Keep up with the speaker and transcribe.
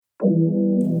I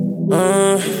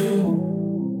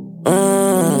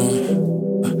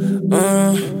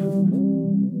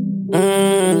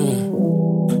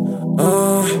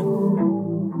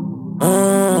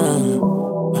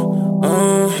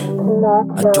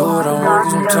do what I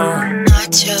want sometimes.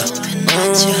 Penacho,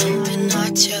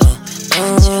 Penacho,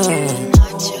 Penacho,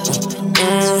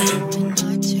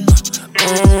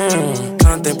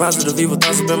 Trying to think positive, evil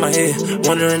thoughts up in my head.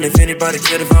 Wondering if anybody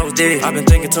cared if I was dead. I've been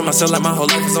thinking to myself like my whole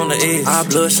life is on the edge. I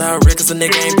bloodshot red cause a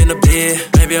nigga ain't been to bed.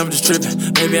 Maybe I'm just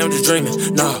tripping, maybe I'm just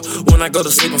dreaming. Nah, when I go to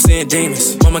sleep I'm seeing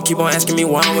demons. Mama keep on asking me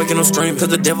why I'm waking up screaming. Cause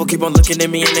the devil keep on looking at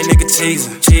me and that nigga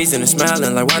cheesing and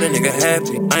smiling like why that nigga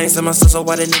happy. I ain't said myself so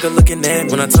why that nigga looking at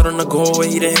me. When I told him to go away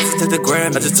he didn't hesitate to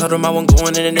grab me. I just told him I wasn't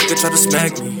going and the nigga tried to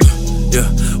smack me. Yeah,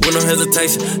 with no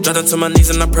hesitation. Dropped to my knees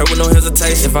and I pray with no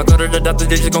hesitation. If I go to the doctor,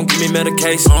 they just gon' give me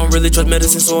medication. I don't really trust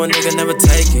medicine, so a nigga never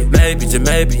take it. Maybe, just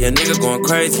maybe, a nigga going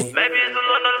crazy. Maybe it's the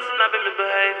Lord noticing I've been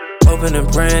misbehaving. Hoping and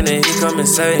praying that he come and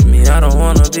save me. I don't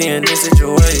wanna be in this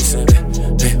situation.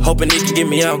 Hey, hoping he can get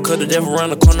me out. Cause the devil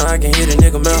around the corner, I can hit a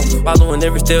nigga mouth. Following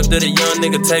every step that a young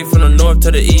nigga take. From the north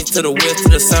to the east, to the west, to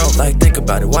the south. Like, think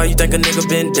about it, why you think a nigga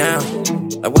been down?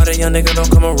 Like, why that young nigga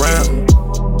don't come around?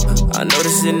 I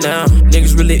notice it now.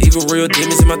 Niggas really evil, real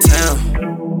demons in my town.